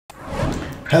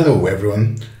Hello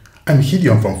everyone, I'm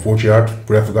Gideon from 4G Art,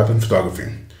 Graphic Art and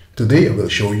Photography. Today I will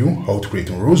show you how to create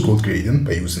a rose gold gradient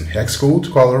by using hex code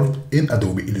color in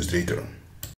Adobe Illustrator.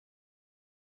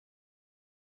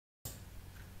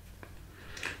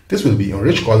 This will be a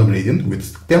rich color gradient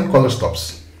with 10 color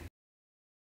stops.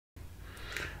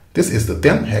 This is the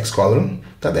 10 hex color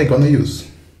that I'm gonna use.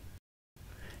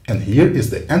 And here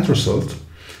is the end result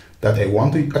that I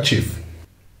want to achieve.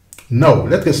 Now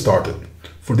let's get started.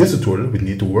 For this tutorial we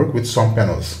need to work with some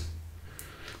panels.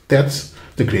 That's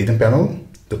the gradient panel,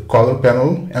 the color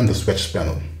panel and the swatch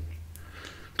panel.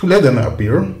 To let them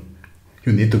appear,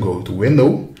 you need to go to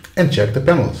Window and check the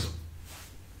panels.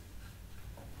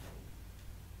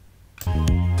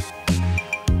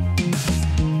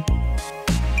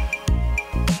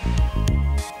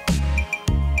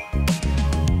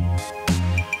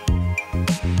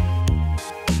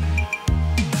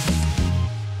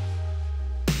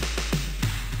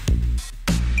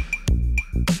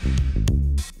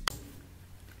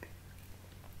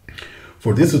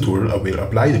 For this tutorial I will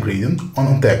apply the gradient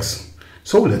on text.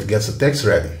 So let's get the text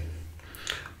ready.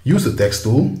 Use the text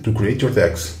tool to create your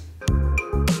text.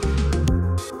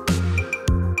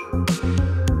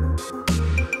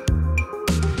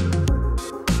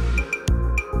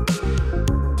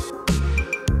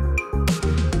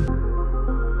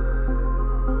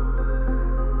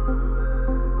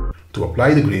 To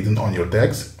apply the gradient on your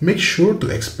text, make sure to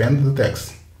expand the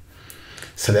text.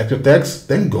 Select your text,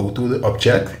 then go to the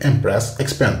object and press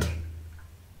Expand.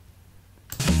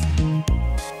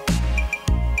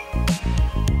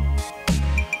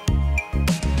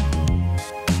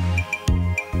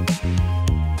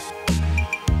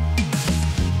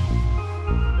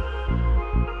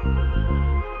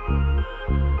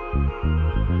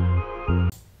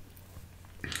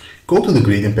 Go to the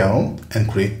gradient panel and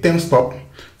create 10 stops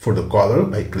for the color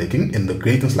by clicking in the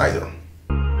gradient slider.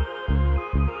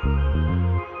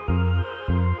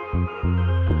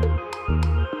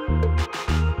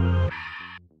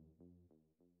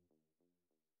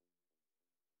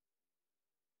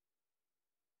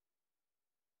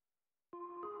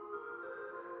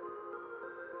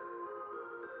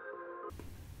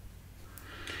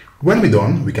 When we're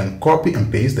done, we can copy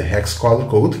and paste the hex color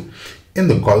code in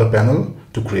the color panel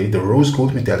to create the rose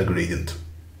gold metallic gradient.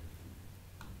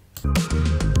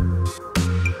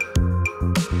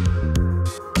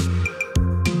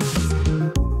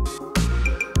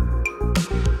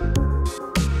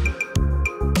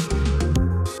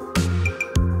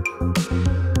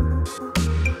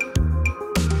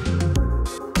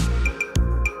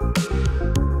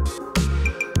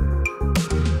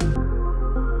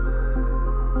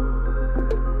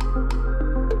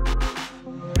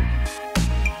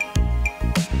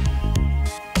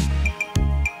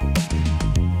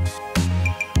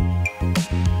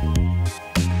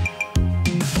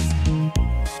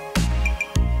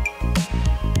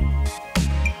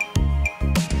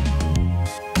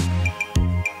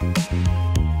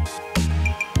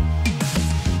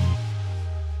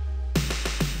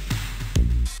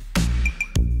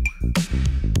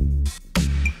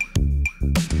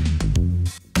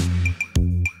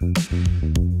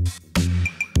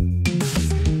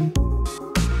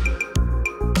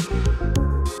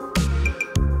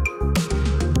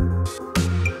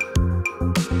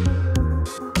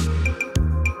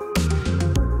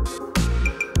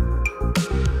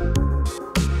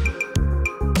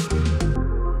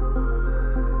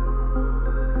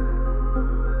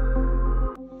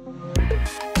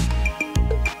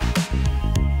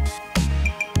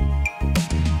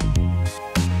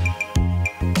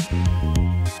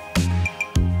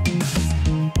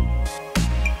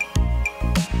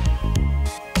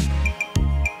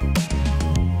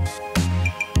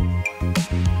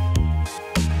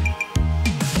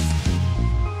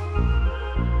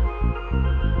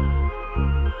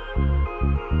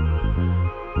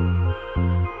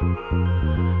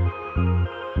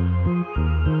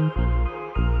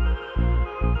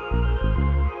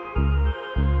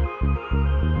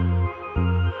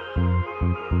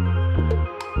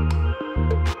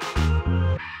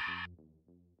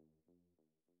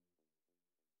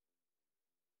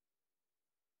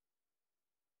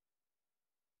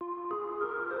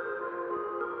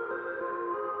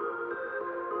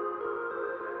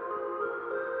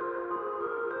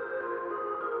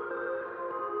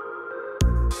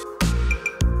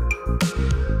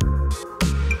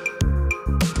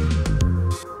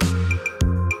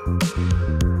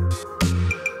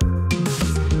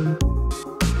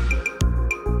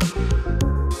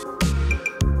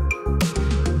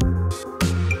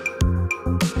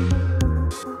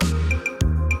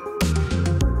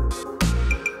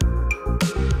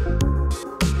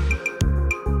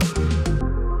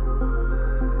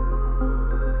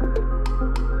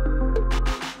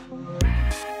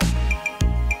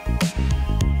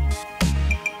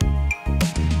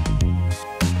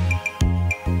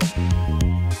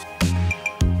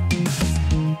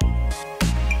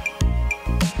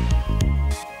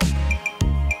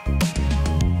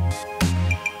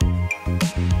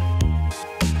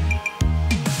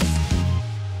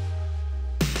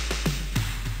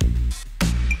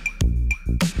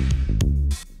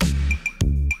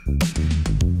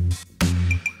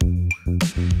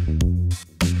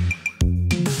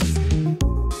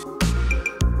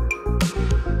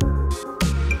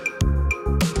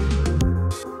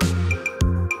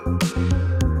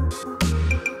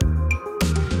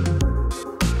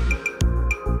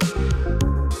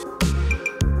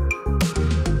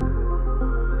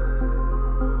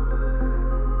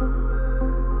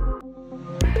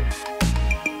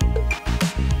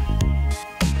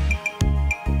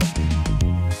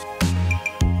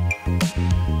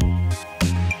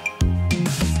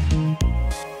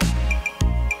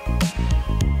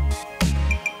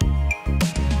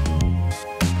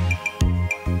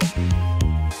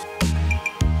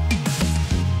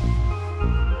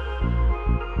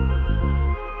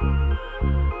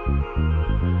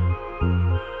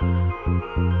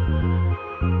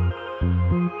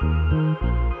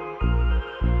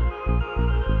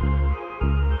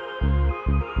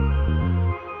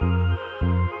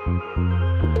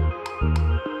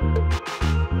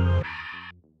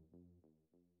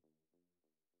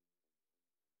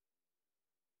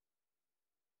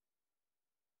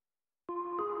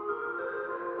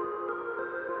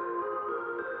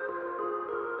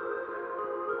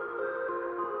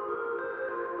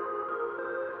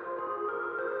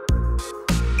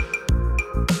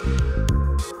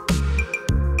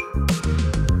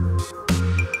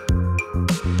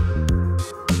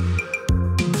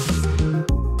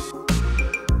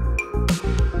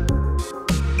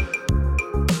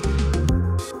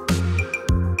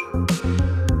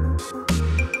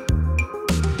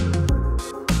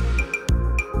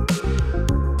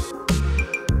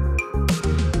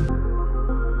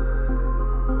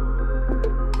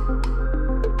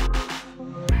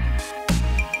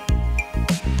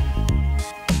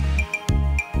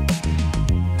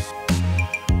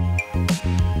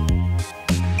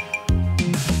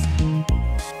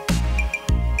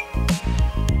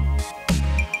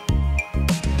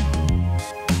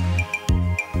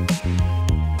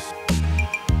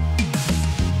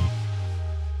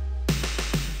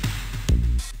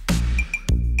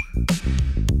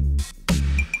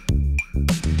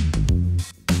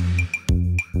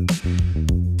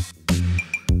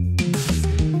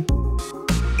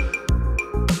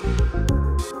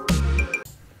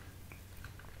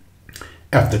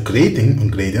 After creating a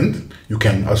gradient, you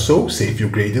can also save your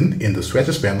gradient in the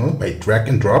swatches panel by drag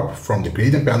and drop from the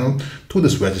gradient panel to the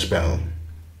swatches panel.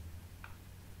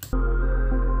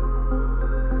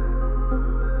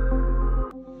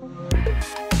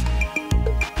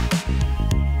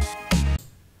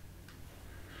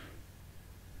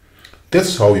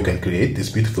 That's how you can create this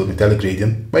beautiful metallic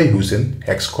gradient by using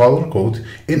hex color code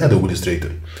in Adobe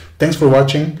Illustrator. Thanks for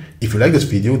watching. If you like this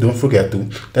video, don't forget to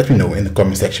let me know in the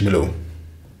comment section below.